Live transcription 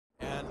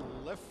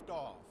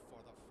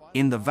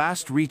In the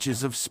vast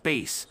reaches of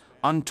space,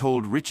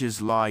 untold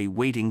riches lie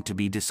waiting to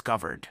be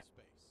discovered.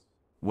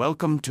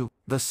 Welcome to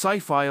The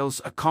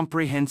Sci-Files, a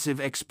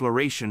comprehensive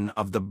exploration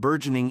of the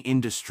burgeoning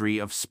industry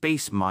of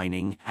space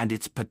mining and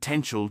its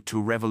potential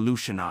to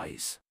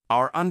revolutionize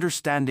our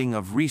understanding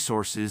of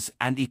resources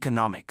and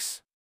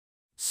economics.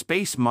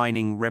 Space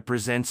mining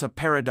represents a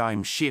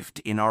paradigm shift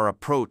in our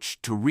approach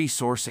to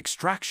resource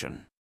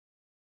extraction.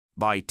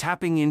 By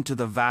tapping into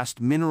the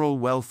vast mineral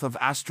wealth of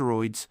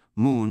asteroids,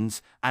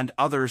 moons, and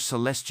other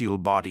celestial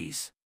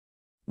bodies,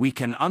 we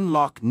can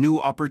unlock new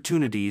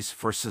opportunities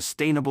for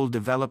sustainable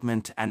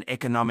development and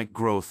economic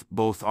growth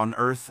both on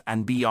Earth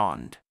and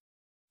beyond.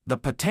 The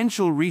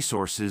potential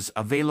resources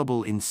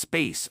available in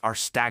space are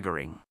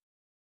staggering.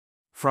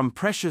 From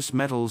precious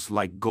metals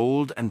like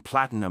gold and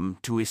platinum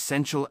to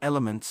essential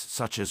elements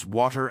such as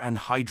water and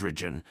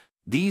hydrogen,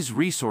 these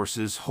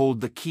resources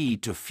hold the key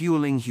to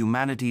fueling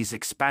humanity's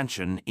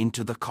expansion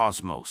into the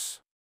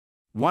cosmos.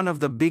 One of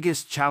the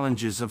biggest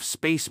challenges of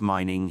space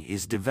mining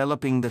is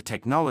developing the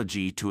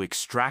technology to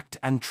extract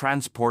and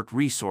transport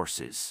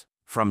resources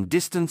from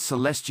distant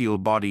celestial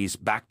bodies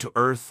back to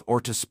Earth or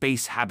to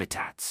space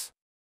habitats.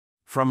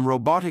 From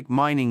robotic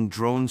mining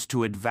drones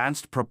to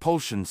advanced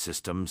propulsion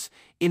systems,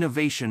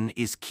 innovation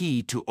is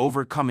key to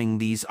overcoming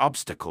these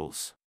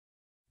obstacles.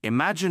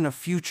 Imagine a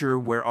future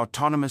where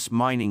autonomous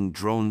mining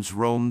drones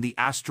roam the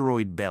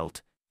asteroid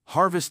belt,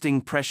 harvesting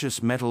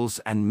precious metals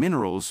and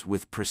minerals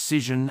with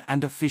precision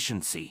and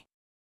efficiency.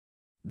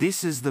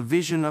 This is the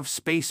vision of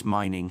space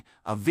mining,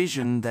 a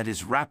vision that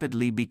is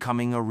rapidly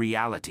becoming a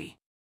reality.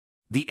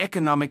 The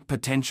economic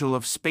potential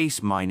of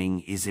space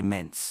mining is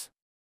immense.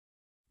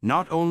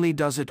 Not only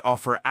does it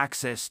offer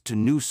access to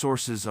new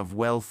sources of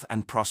wealth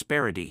and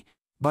prosperity,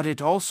 but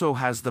it also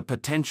has the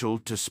potential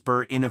to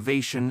spur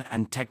innovation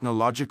and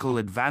technological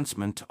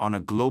advancement on a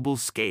global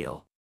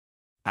scale.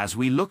 As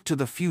we look to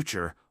the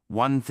future,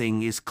 one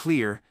thing is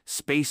clear: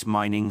 space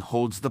mining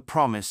holds the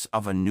promise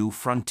of a new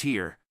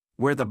frontier,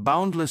 where the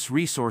boundless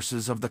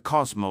resources of the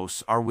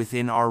cosmos are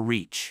within our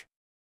reach.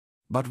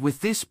 But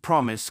with this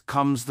promise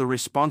comes the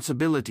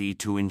responsibility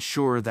to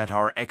ensure that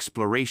our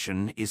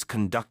exploration is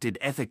conducted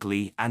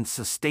ethically and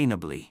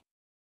sustainably.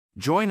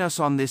 Join us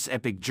on this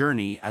epic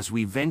journey as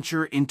we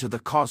venture into the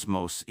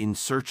cosmos in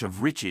search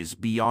of riches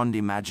beyond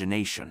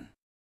imagination.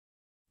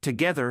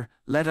 Together,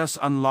 let us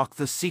unlock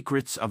the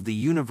secrets of the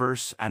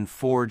universe and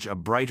forge a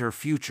brighter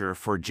future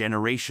for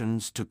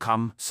generations to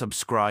come.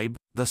 Subscribe,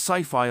 The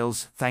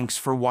Sci-Files. Thanks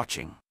for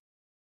watching.